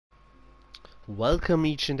Welcome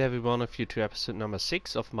each and every one of you to episode number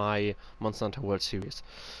 6 of my Monster Hunter World series.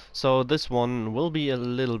 So this one will be a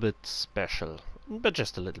little bit special, but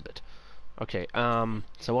just a little bit. Okay,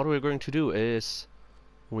 so what we're going to do is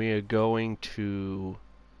we're going to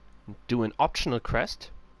do an optional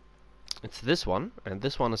quest. It's this one, and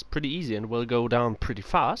this one is pretty easy and will go down pretty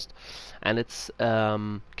fast. And it's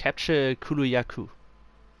capture Kuluyaku.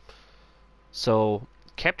 So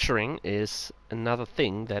capturing is another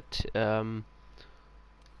thing that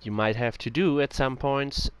you might have to do at some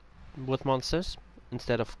points with monsters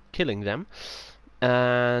instead of killing them,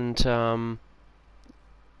 and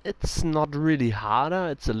it's not really harder,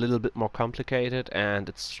 it's a little bit more complicated, and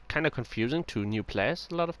it's kind of confusing to new players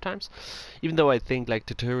a lot of times, even though I think like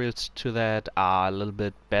tutorials to that are a little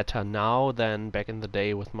bit better now than back in the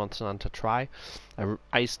day with Monster Hunter Tri.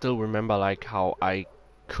 I still remember like how I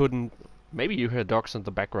couldn't, maybe you hear dogs in the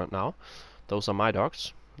background now, those are my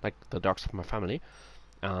dogs, like the dogs of my family.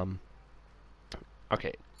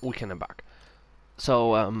 Okay, we can embark.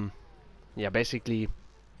 So, yeah, basically,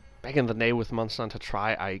 back in the day with Monster Hunter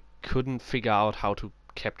Tri, I couldn't figure out how to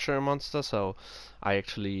capture a monster, so I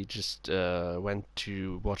actually just went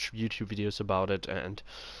to watch YouTube videos about it, and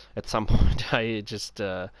at some point I just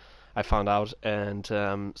I found out. And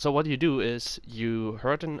so what you do is you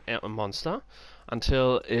hurt a monster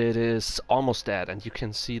until it is almost dead, and you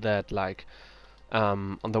can see that like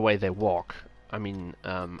on the way they walk. I mean,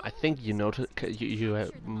 I think you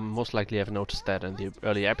most likely have noticed that in the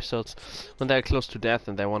early episodes, when they're close to death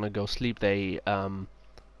and they want to go sleep, they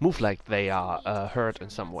move like they are hurt in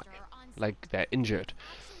some way, like they're injured,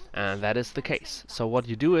 and that is the case. So what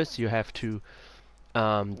you do is you have to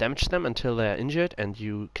damage them until they're injured, and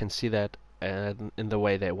you can see that in the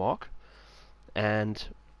way they walk, and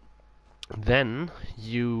then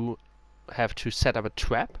you have to set up a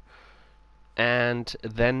trap and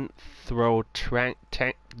then throw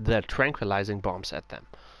the tranquilizing bombs at them.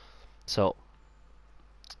 So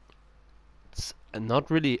it's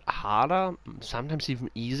not really harder, sometimes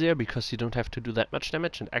even easier, because you don't have to do that much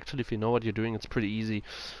damage, and actually if you know what you're doing, it's pretty easy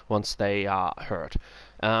once they are hurt.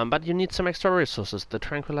 But you need some extra resources, the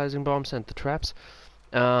tranquilizing bombs and the traps,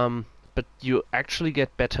 but you actually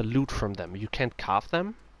get better loot from them. You can't carve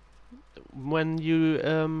them when you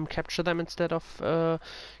capture them instead of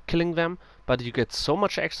killing them, but you get so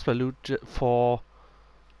much extra loot for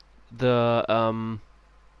the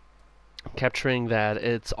capturing that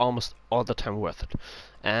it's almost all the time worth it.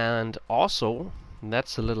 And also,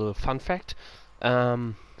 that's a little fun fact,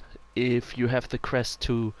 if you have the quest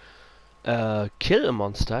to kill a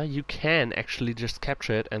monster, you can actually just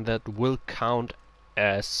capture it, and that will count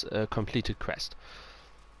as a completed quest.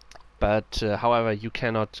 But however, you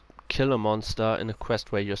cannot kill a monster in a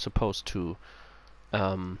quest where you're supposed to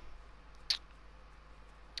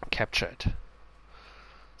capture it.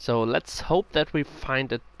 So let's hope that we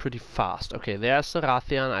find it pretty fast. Okay, there's the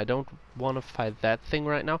Rathian. I don't want to fight that thing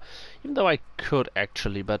right now, even though I could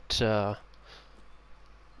actually, but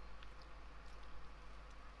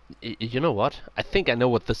you know what? I think I know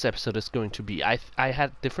what this episode is going to be. I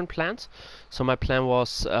had different plans. So my plan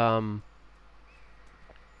was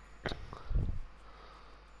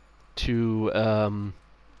to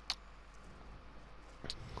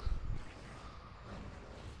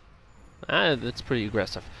that's pretty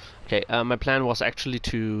aggressive. Okay, my plan was actually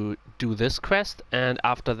to do this quest, and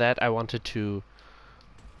after that I wanted to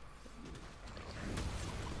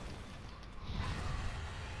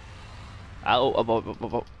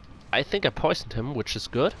I think I poisoned him, which is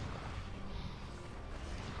good,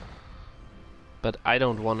 but I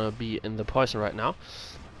don't want to be in the poison right now.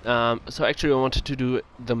 So actually I wanted to do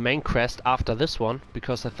the main quest after this one,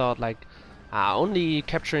 because I thought like only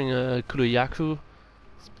capturing a Kuluyaku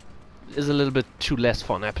is a little bit too less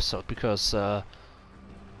for an episode, because I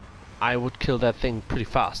would kill that thing pretty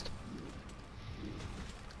fast.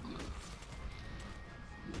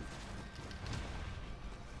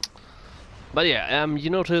 But yeah, you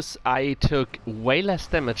notice I took way less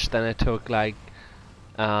damage than I took like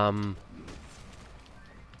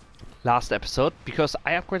last episode, because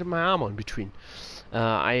I upgraded my armor in between.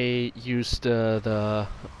 I used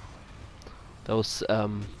those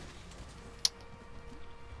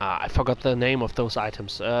I forgot the name of those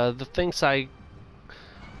items. The things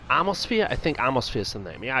Armor Sphere? I think Armor Sphere is the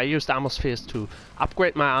name. Yeah, I used Armor Spheres to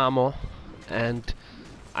upgrade my armor, and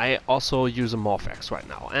I also use a Morphax right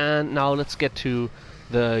now. And now let's get to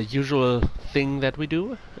the usual thing that we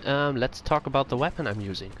do. Let's talk about the weapon I'm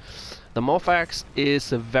using. The Morphax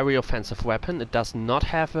is a very offensive weapon. It does not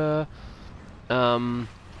have a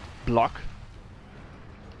block.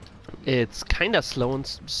 It's kind of slow and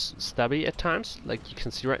stubby at times, like you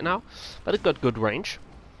can see right now, but it got good range.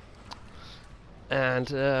 And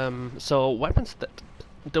so weapons that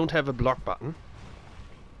don't have a block button,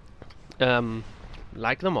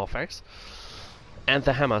 like the Morphax and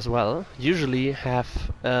the hammer as well, usually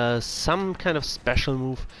have some kind of special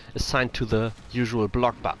move assigned to the usual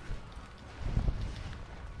block button.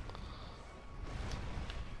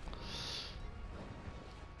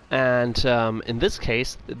 And in this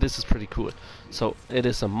case, this is pretty cool. So it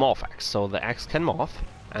is a morph axe, so the axe can morph,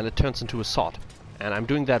 and it turns into a sword. And I'm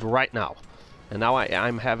doing that right now. And now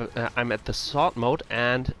I'm at the sword mode,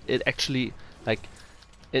 and it actually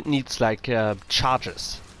it needs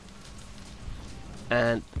charges.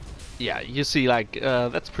 And yeah, you see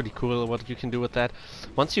that's pretty cool what you can do with that.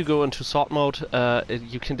 Once you go into sword mode,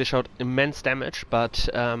 you can dish out immense damage, but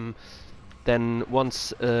then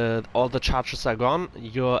once all the charges are gone,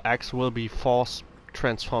 your axe will be force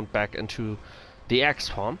transformed back into the axe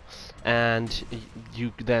form, and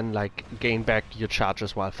you then gain back your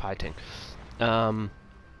charges while fighting.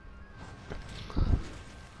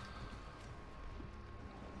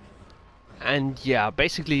 And yeah,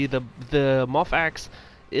 basically the Morph Axe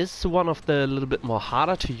is one of the little bit more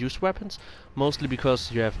harder to use weapons, mostly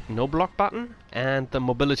because you have no block button and the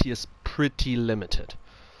mobility is pretty limited.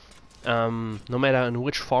 No matter in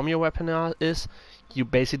which form your weapon is, you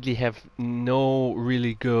basically have no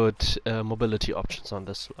really good mobility options on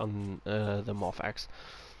the Morph Axe.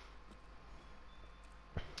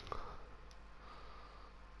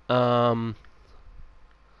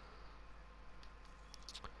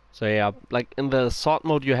 So yeah, like in the sword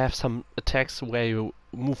mode you have some attacks where you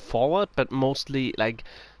move forward, but mostly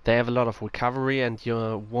they have a lot of recovery and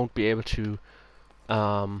you won't be able to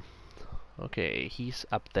okay, he's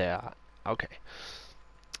up there. Okay.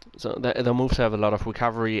 So the moves have a lot of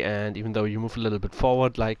recovery, and even though you move a little bit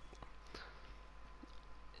forward,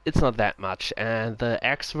 it's not that much. And the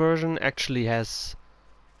X version actually has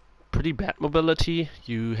pretty bad mobility.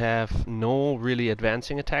 You have no really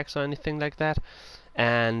advancing attacks or anything like that.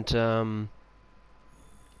 And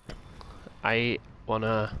I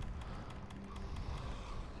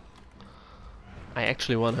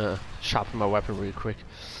actually wanna sharpen my weapon really quick.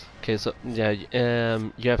 Okay, so yeah,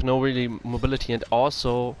 you have no really mobility, and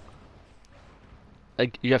also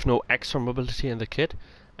you have no extra mobility in the kit,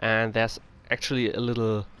 and there's actually a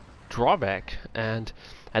little drawback, and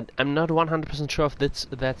I'm not 100% sure if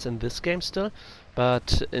that's in this game still,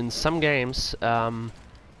 but in some games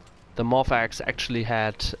the Morph Axe actually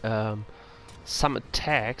had some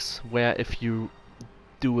attacks where if you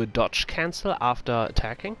do a dodge cancel after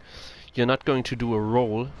attacking, you're not going to do a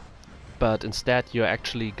roll, but instead you're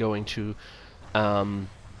actually going to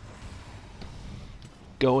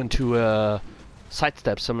go into a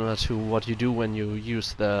sidestep, similar to what you do when you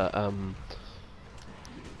use the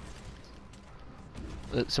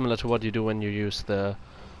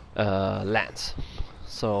lance.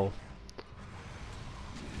 So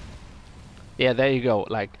yeah, there you go.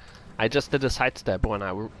 I just did a sidestep when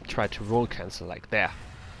I tried to roll cancel, there.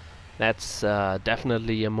 That's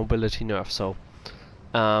definitely a mobility nerf. So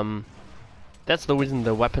that's the reason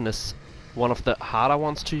the weapon is one of the harder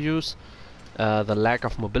ones to use. The lack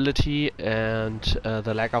of mobility and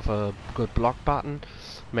the lack of a good block button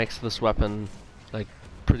makes this weapon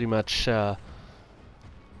pretty much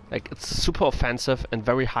it's super offensive and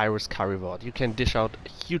very high risk high reward. You can dish out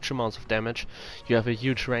huge amounts of damage, you have a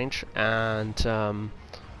huge range, and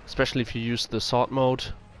especially if you use the sword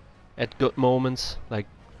mode at good moments,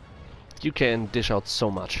 you can dish out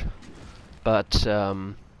so much. But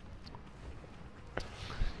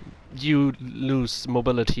you lose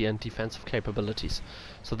mobility and defensive capabilities.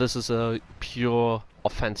 So this is a pure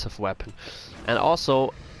offensive weapon. And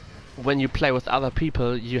also, when you play with other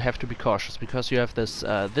people, you have to be cautious, because you have this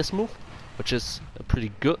this move, which is a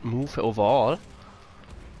pretty good move overall,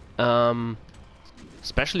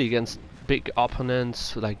 especially against big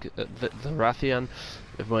opponents like the Rathian.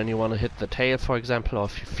 When you want to hit the tail, for example, or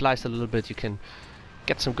if he flies a little bit, you can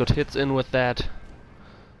get some good hits in with that.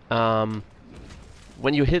 When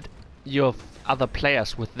you hit your other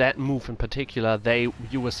players with that move in particular,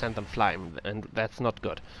 you will send them flying, and that's not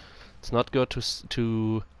good. It's not good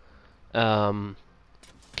to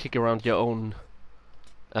kick around your own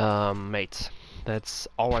mates. That's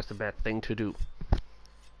always a bad thing to do.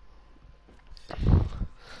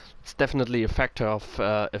 It's definitely a factor of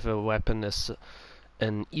if a weapon is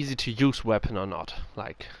an easy to use weapon or not.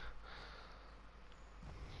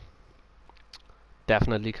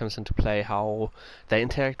 Definitely comes into play how they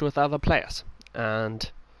interact with other players, and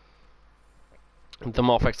the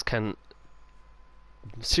Morphax can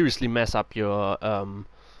seriously mess up your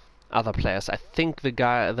other players. I think the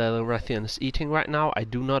Rathian is eating right now. I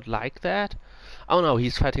do not like that. Oh no,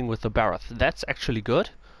 he's fighting with the Barroth. That's actually good.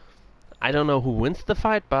 I don't know who wins the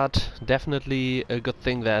fight, but definitely a good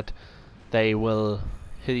thing that they will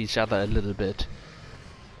hit each other a little bit.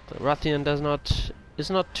 The Rathian is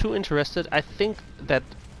not too interested. I think that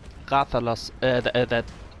Rathalos that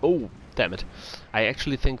oh damn it. I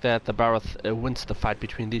actually think that the Barroth wins the fight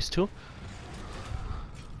between these two.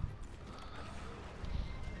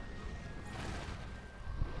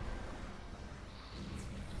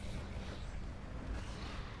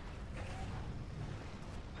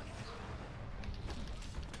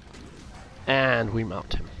 And we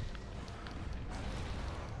mount him.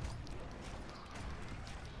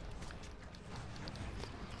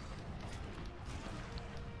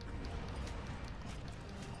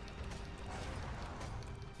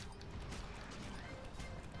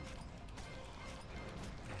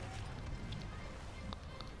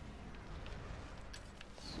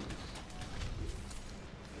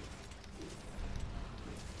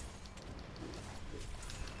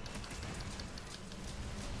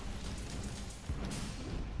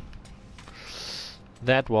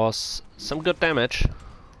 That was some good damage.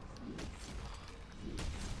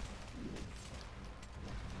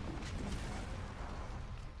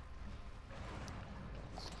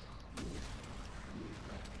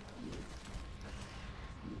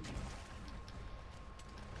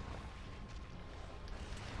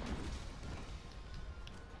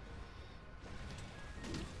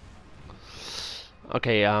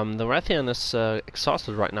 Okay, the Rathian is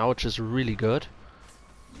exhausted right now, which is really good.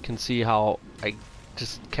 You can see how I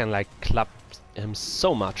just can like club him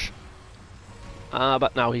so much.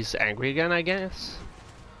 But now he's angry again, I guess.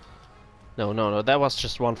 No, that was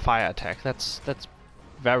just one fire attack. That's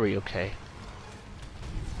very okay.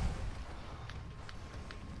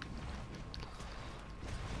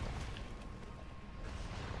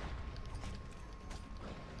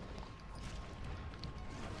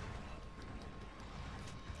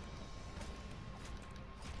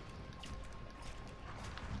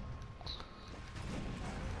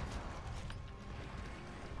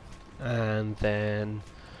 And then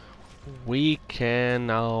we can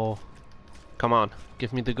now... Come on,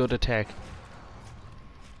 give me the good attack.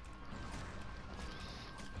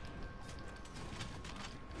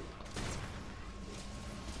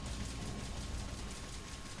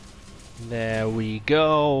 There we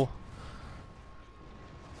go.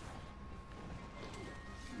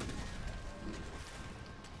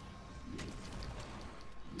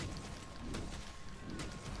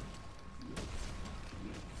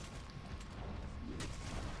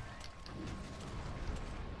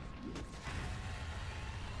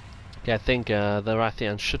 Okay, I think the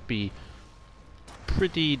Rathian should be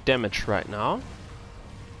pretty damaged right now.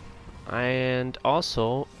 And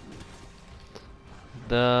also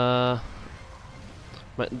the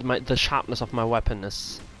sharpness of my weapon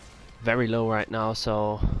is very low right now,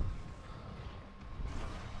 so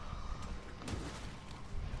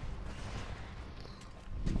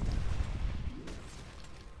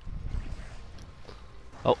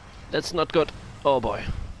oh, that's not good. Oh boy.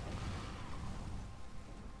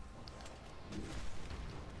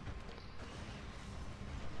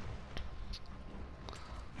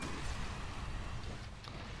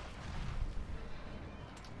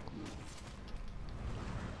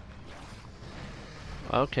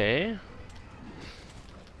 Okay.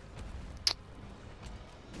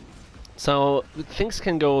 So things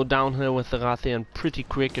can go downhill with the Rathian pretty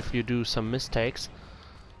quick if you do some mistakes.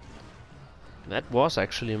 That was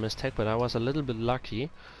actually a mistake, but I was a little bit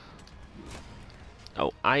lucky.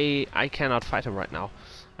 Oh, I cannot fight him right now.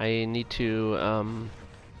 I need to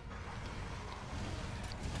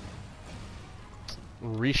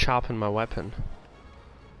resharpen my weapon.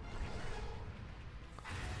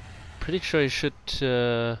 Pretty sure he should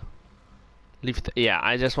leave the... Yeah,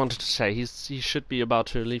 I just wanted to say he should be about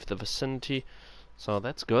to leave the vicinity, so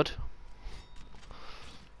that's good.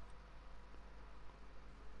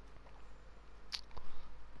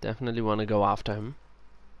 Definitely want to go after him.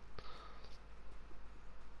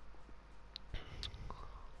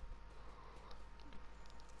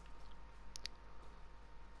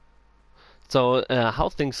 So how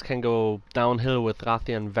things can go downhill with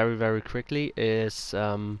Rathian very, very quickly is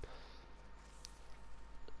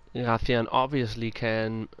Rathian obviously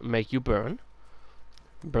can make you burn.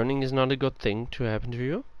 Burning is not a good thing to happen to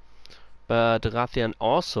you. But Rathian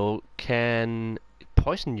also can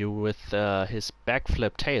poison you with his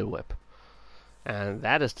backflip tail whip. And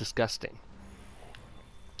that is disgusting.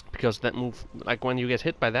 Because that move, like when you get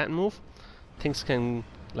hit by that move, things can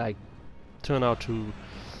like turn out to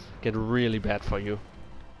get really bad for you.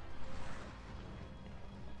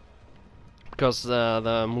 because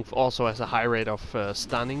the move also has a high rate of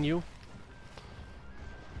stunning you.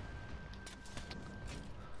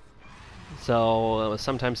 So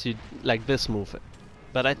sometimes you like this move,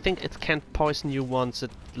 but I think it can't poison you once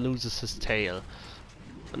it loses his tail.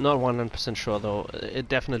 Not 100% sure though. It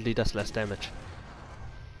definitely does less damage.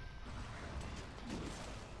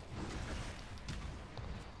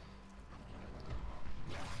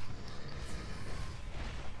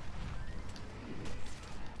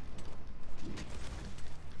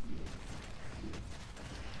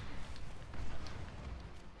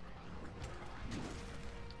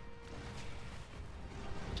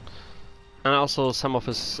 And also some of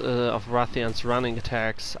his of Rathian's running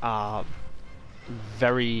attacks are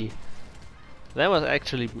very... That was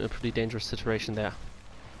actually a pretty dangerous situation there.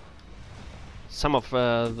 Some of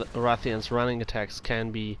Rathian's running attacks can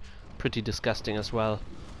be pretty disgusting as well.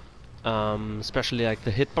 Especially like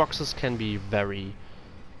the hitboxes can be very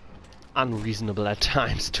unreasonable at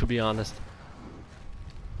times, to be honest.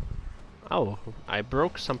 Oh, I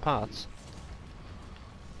broke some parts.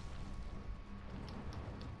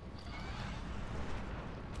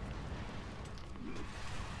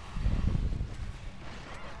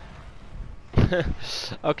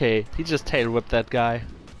 Okay, he just tail whipped that guy.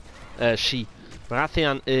 She.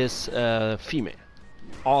 Rathian is female.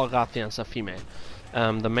 All Rathians are female.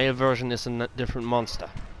 The male version is a different monster.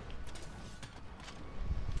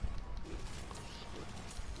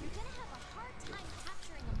 You're gonna have a hard time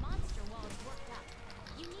capturing a monster while it's worked up.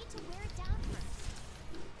 You need to wear it down first.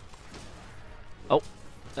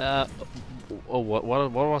 Oh, what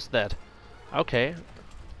was that? Okay.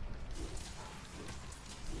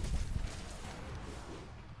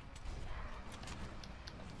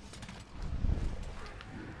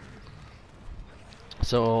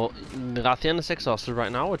 So Rathian is exhausted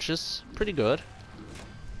right now, which is pretty good.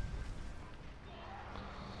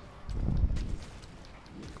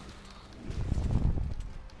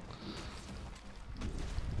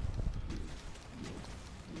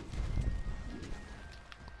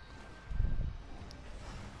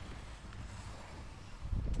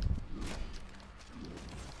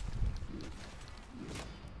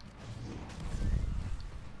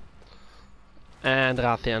 And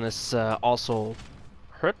Rathian is also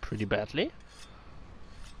hurt pretty badly.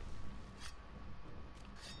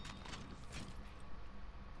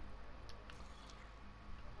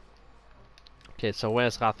 Okay, so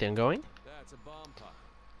where's Rathian going? That's a bomb pot.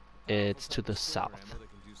 It's to the south.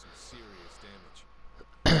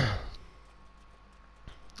 I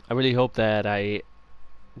really hope that I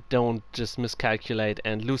don't just miscalculate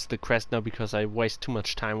and lose the crest now because I waste too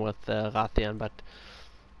much time with Rathian, but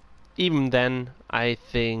even then I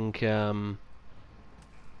think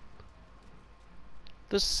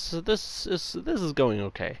this is going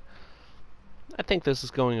okay. I think this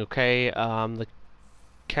is going okay. The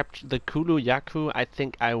Kulu Yaku, I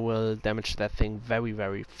think I will damage that thing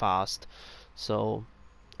very fast. So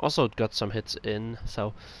also it got some hits in,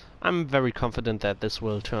 so I'm very confident that this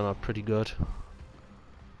will turn out pretty good.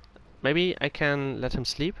 Maybe I can let him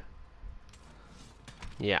sleep?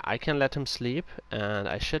 Yeah, I can let him sleep, and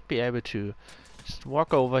I should be able to just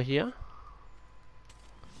walk over here,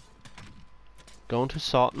 go into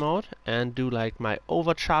sword mode, and do like my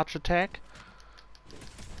overcharge attack.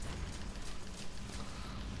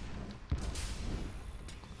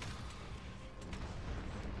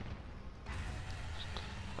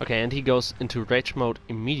 Okay, and he goes into rage mode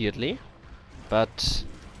immediately, but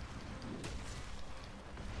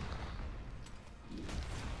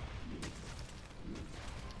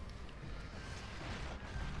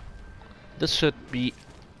this should be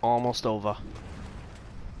almost over.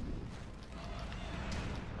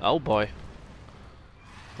 Oh boy.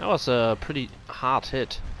 That was a pretty hard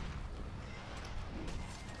hit.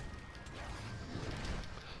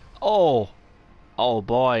 Oh! Oh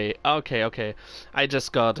boy. Okay. I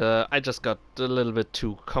just got a little bit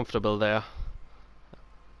too comfortable there.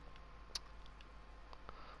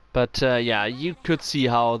 But yeah, you could see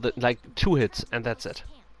how like 2 hits and that's it.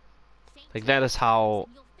 Like that is how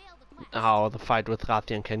the fight with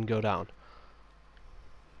Rathian can go down.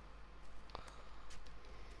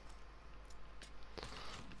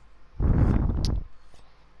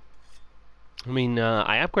 I mean,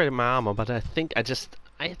 I upgraded my armor, but I think I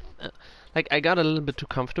got a little bit too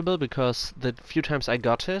comfortable because the few times I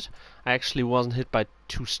got hit, I actually wasn't hit by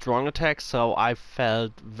too strong attacks, so I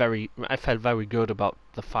felt very good about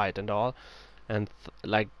the fight and all, and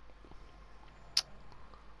like,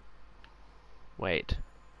 wait,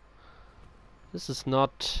 this is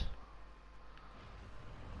not.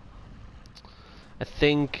 I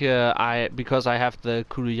think because I have the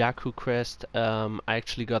Kuruyaku crest, I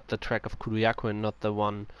actually got the track of Kuruyaku and not the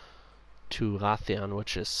one to Rathian,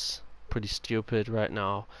 which is pretty stupid right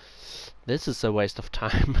now. This is a waste of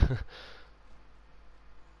time.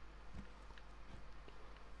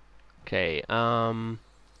 Okay,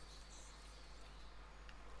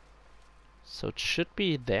 so it should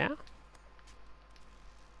be there.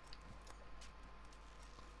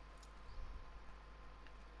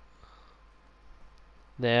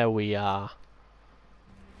 There we are.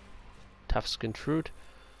 Tough skinned fruit.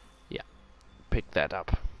 Yeah, pick that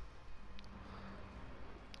up.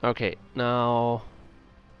 Okay, now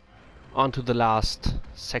on to the last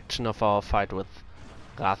section of our fight with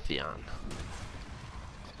Rathian.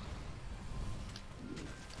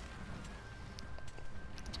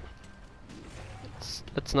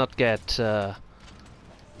 Let's not get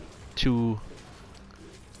too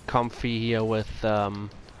comfy here with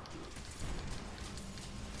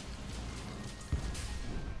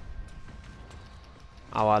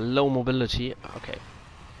our low mobility. Okay.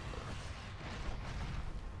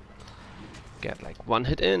 Get like one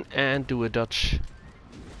hit in and do a dodge.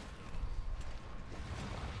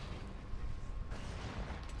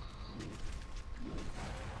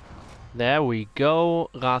 There we go,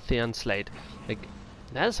 Rathian Slate. Like,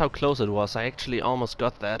 that's how close it was. I actually almost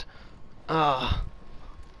got that. Ah.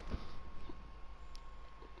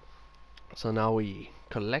 So now we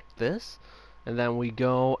collect this, and then we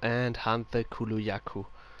go and hunt the Kuluyaku.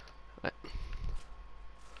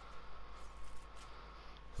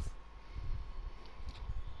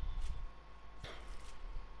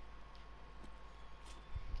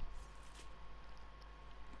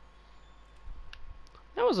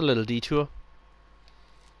 That was a little detour.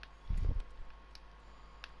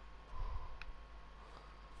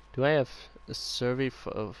 Do I have a survey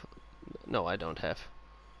of... No, I don't have.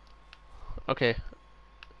 Okay,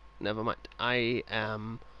 never mind. I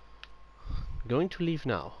am going to leave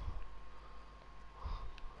now.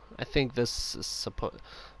 I think this is supposed...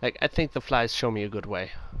 Like, I think the flies show me a good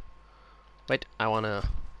way. Wait, I wanna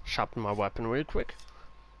sharpen my weapon real quick.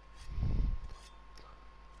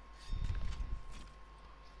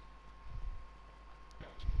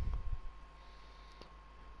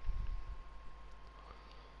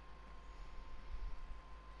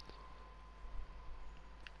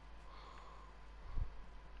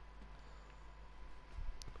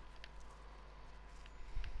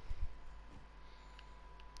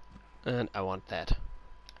 And I want that.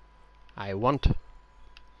 I want.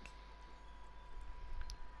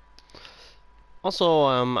 Also,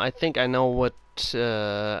 I think I know what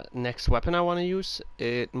next weapon I want to use.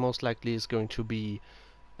 It most likely is going to be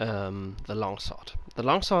the longsword. The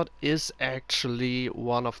longsword is actually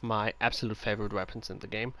one of my absolute favorite weapons in the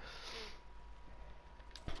game.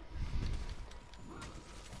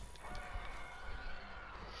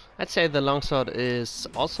 I'd say the longsword is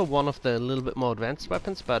also one of the little bit more advanced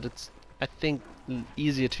weapons, but it's, I think,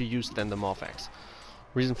 easier to use than the Morph Axe.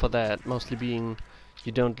 Reason for that mostly being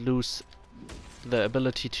you don't lose the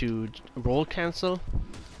ability to roll cancel,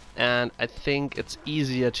 and I think it's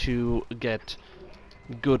easier to get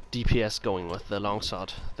good DPS going with the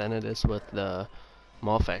longsword than it is with the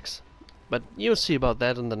Morph Axe. But you'll see about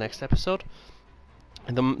that in the next episode.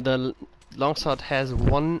 The longsword has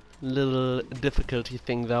one little difficulty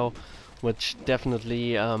thing though, which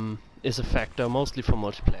definitely is a factor mostly for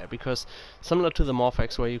multiplayer, because similar to the Morph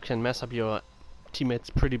Axe, where you can mess up your teammates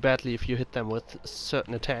pretty badly if you hit them with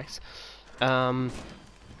certain attacks, with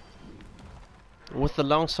the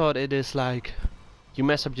longsword it is like you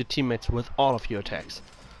mess up your teammates with all of your attacks,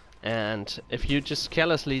 and if you just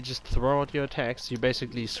carelessly just throw out your attacks, you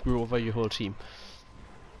basically screw over your whole team,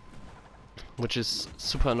 which is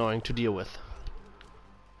super annoying to deal with.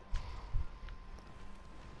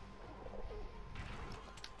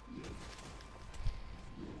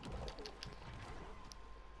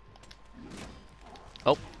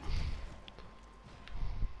 Oh.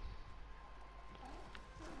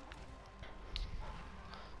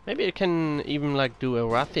 Maybe I can even like do a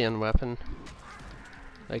Rathian weapon.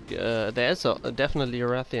 Like there's definitely a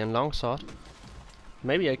Rathian longsword.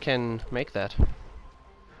 Maybe I can make that.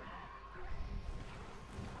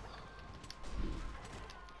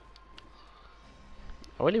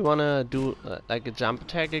 I really wanna do like a jump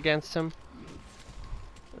attack against him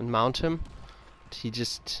and mount him. He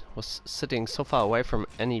just was sitting so far away from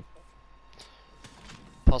any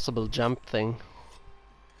possible jump thing.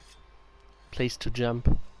 Place to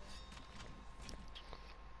jump.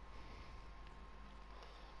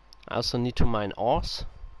 I also need to mine ores,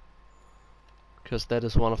 because that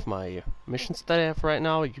is one of my missions that I have right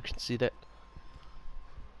now. You can see that.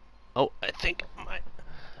 Oh, I think my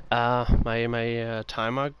My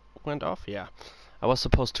timer went off. Yeah, I was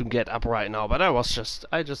supposed to get up right now, but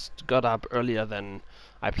I just got up earlier than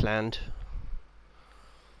I planned.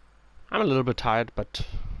 I'm a little bit tired, but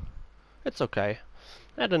it's okay.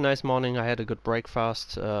 I had a nice morning. I had a good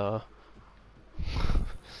breakfast. I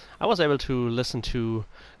was able to listen to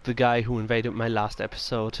the guy who invaded my last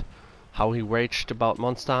episode, how he raged about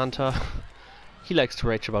Monster Hunter. He likes to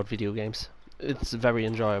rage about video games. It's very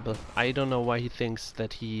enjoyable. I don't know why he thinks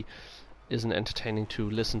that he isn't entertaining to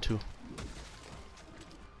listen to.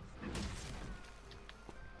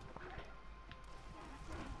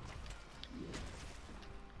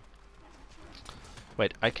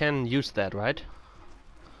 Wait, I can use that, right?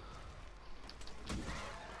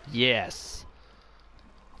 Yes!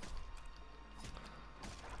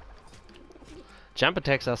 Jump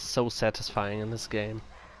attacks are so satisfying in this game.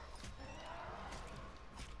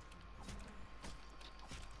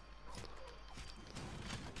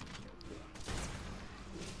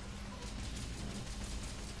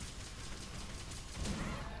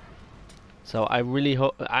 So I really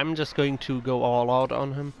hope I'm just going to go all out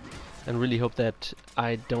on him and really hope that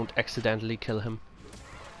I don't accidentally kill him.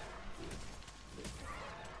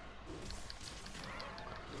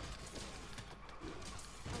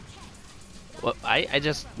 Well, I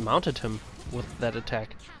just mounted him with that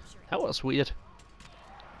attack. That was weird.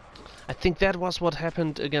 I think that was what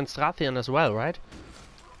happened against Rathian as well, right?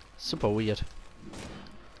 Super weird.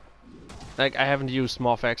 Like, I haven't used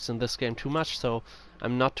Morph-X in this game too much, so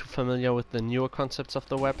I'm not too familiar with the newer concepts of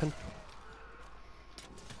the weapon.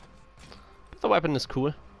 But the weapon is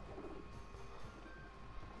cool.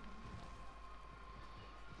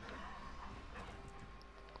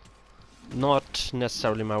 Not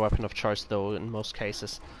necessarily my weapon of choice, though, in most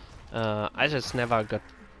cases. I just never got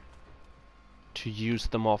to use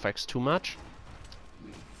the Morph-X too much.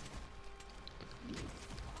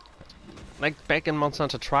 Like, back in Monster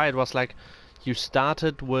Hunter Tri, it was like, you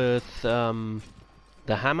started with the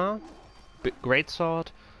hammer, greatsword,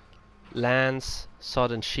 lance,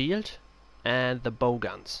 sword and shield, and the bow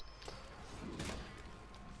guns.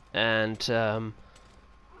 And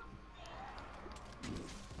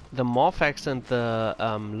the Morph-X and the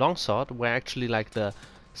longsword were actually like the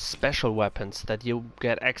special weapons that you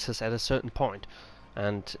get access at a certain point.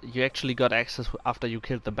 And you actually got access after you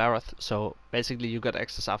killed the Barroth, so basically you got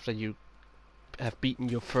access after you have beaten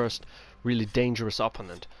your first really dangerous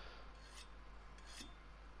opponent.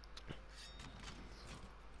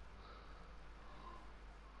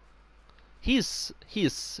 He's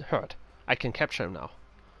hurt. I can capture him now.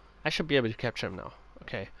 I should be able to capture him now.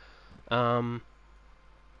 Okay.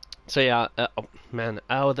 So yeah, oh man,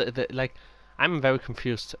 like, I'm very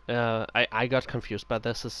confused. I got confused, but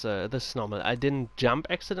this is normal. I didn't jump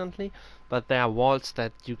accidentally, but there are walls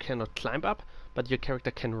that you cannot climb up, but your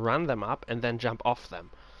character can run them up and then jump off them.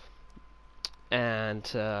 And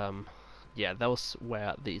yeah, those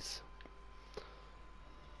were these.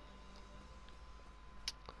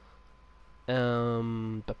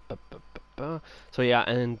 So yeah,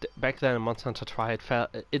 and back then in Monster Hunter Tri,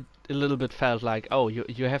 it a little bit felt like, oh,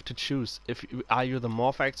 you have to choose if are you the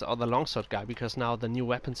Morph-X or the longsword guy, because now the new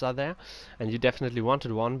weapons are there, and you definitely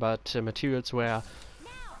wanted one, but materials were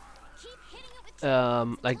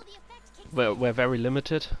like were very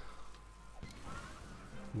limited.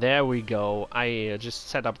 There we go. I just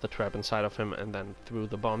set up the trap inside of him and then threw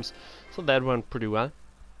the bombs, so that went pretty well.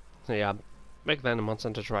 So yeah, back then in Monster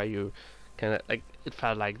Hunter Tri, you kind of like, it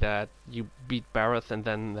felt like that you beat Barroth and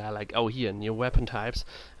then they're like, oh, here, new weapon types,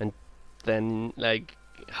 and then like,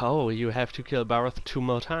 oh, you have to kill Barroth 2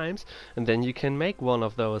 more times and then you can make one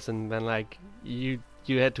of those, and then like you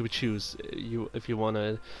had to choose if you want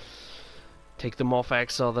to take the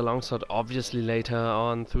Morph-X or the longsword. Obviously later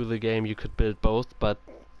on through the game you could build both, but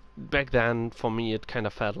back then for me it kind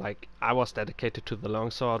of felt like I was dedicated to the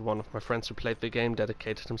longsword. One of my friends who played the game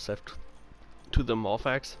dedicated himself to the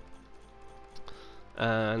Morph-X.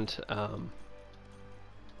 And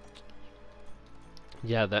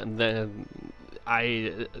yeah, then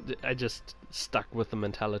I just stuck with the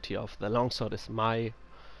mentality of the longsword is my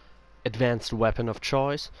advanced weapon of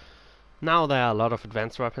choice. Now there are a lot of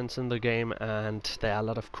advanced weapons in the game, and there are a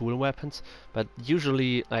lot of cool weapons, but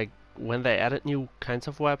usually, like, when they added new kinds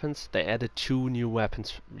of weapons, they added 2 new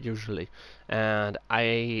weapons usually, and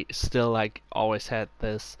I still like always had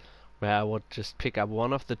this where I would just pick up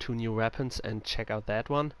one of the 2 new weapons and check out that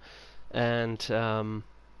one. And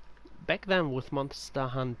back then with Monster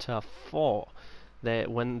Hunter 4,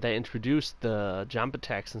 when they introduced the jump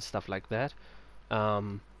attacks and stuff like that,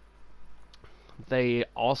 they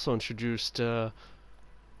also introduced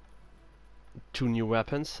two new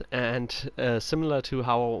weapons, and similar to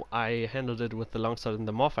how I handled it with the longsword and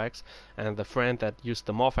the morphax, and the friend that used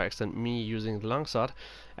the morphax and me using the longsword,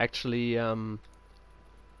 actually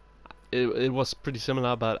it was pretty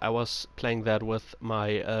similar, but I was playing that with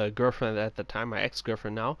my girlfriend at the time, my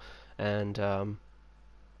ex-girlfriend now, and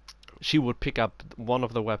she would pick up one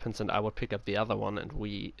of the weapons and I would pick up the other one, and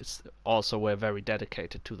we also were very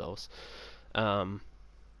dedicated to those. Um,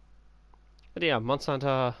 but yeah, Monster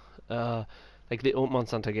Hunter, like the old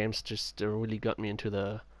Monster Hunter games, just really got me into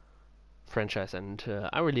the franchise, and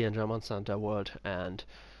I really enjoy Monster Hunter World. And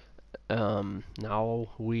now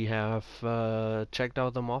we have checked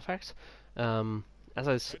out the Morphax. As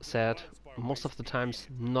I said, most of the times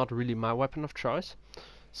not really my weapon of choice,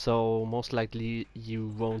 so most likely you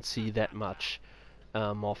won't see that much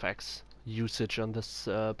Morphax usage on this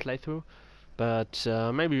playthrough. But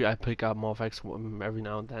maybe I pick up Morphax every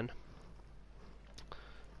now and then.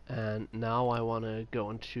 And now I want to go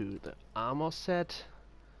into the armor set,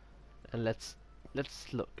 and let's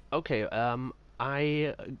look. Okay,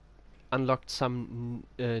 I unlocked some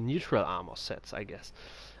neutral armor sets, I guess.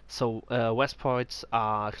 So West points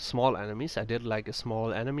are small enemies. I did like a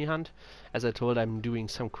small enemy hunt. As I told, I'm doing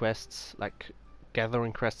some quests, like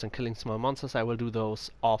gathering quests and killing small monsters. I will do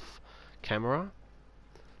those off camera.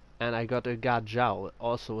 And I got a Gajao,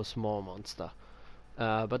 also a small monster.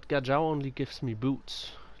 But Gajao only gives me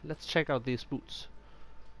boots. Let's check out these boots.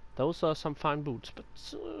 Those are some fine boots, but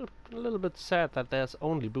it's a little bit sad that there's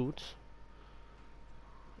only boots.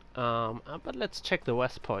 But let's check the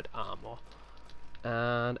West Point armor.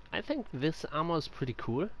 And I think this armor is pretty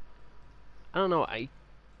cool. I don't know, I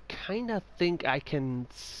kinda think I can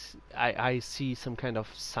I see some kind of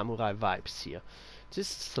samurai vibes here.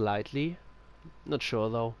 Just slightly. Not sure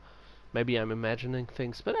though. Maybe I'm imagining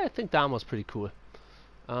things, but I think the armor's pretty cool.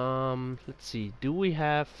 Let's see, do we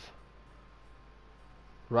have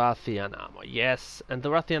Rathian armor? Yes, and the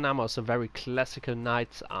Rathian armor is a very classical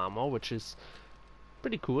knight's armor, which is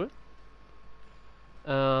pretty cool.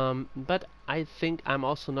 But I think I'm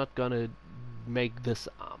also not gonna make this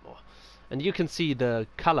armor. And you can see the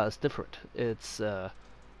color is different. It's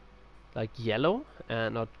like yellow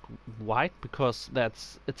and not white, because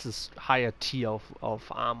it's a higher tier of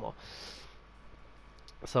armor.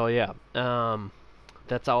 So yeah,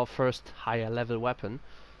 that's our first higher level weapon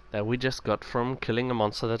that we just got from killing a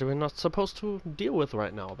monster that we're not supposed to deal with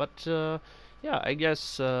right now. But yeah, I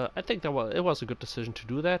guess I think it was a good decision to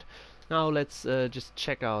do that. Now let's just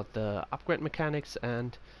check out the upgrade mechanics,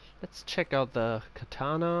 and let's check out the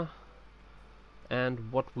katana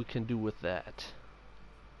and what we can do with that.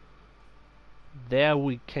 There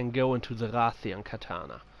we can go into the Rathian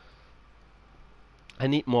katana. I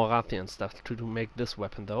need more Rathian stuff to make this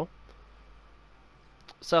weapon though.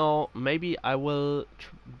 So maybe I will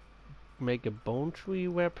make a bone tree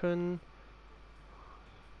weapon.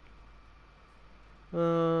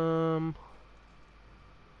 No,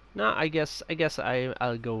 I guess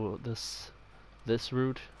I'll go this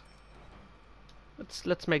route.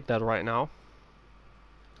 Let's make that right now.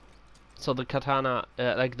 So the katana,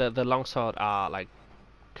 like the longsword, are like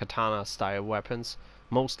katana style weapons.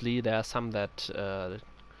 Mostly there are some that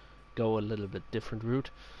go a little bit different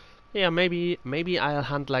route. Yeah, maybe I'll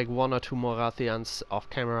hunt like one or two more Rathians off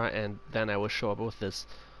camera, and then I will show up with this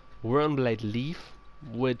Wormblade Leaf,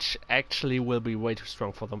 which actually will be way too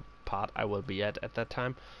strong for the part I will be at that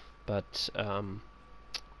time. But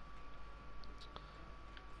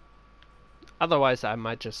otherwise I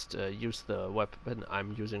might just use the weapon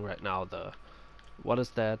I'm using right now. The what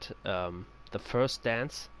is that? The first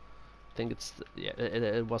dance. I think it's yeah.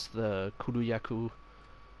 It was the Kuruyaku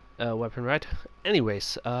weapon, right?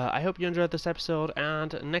 Anyways, I hope you enjoyed this episode,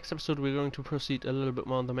 and next episode we're going to proceed a little bit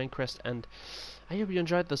more on the main quest, and I hope you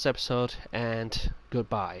enjoyed this episode, and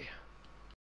goodbye.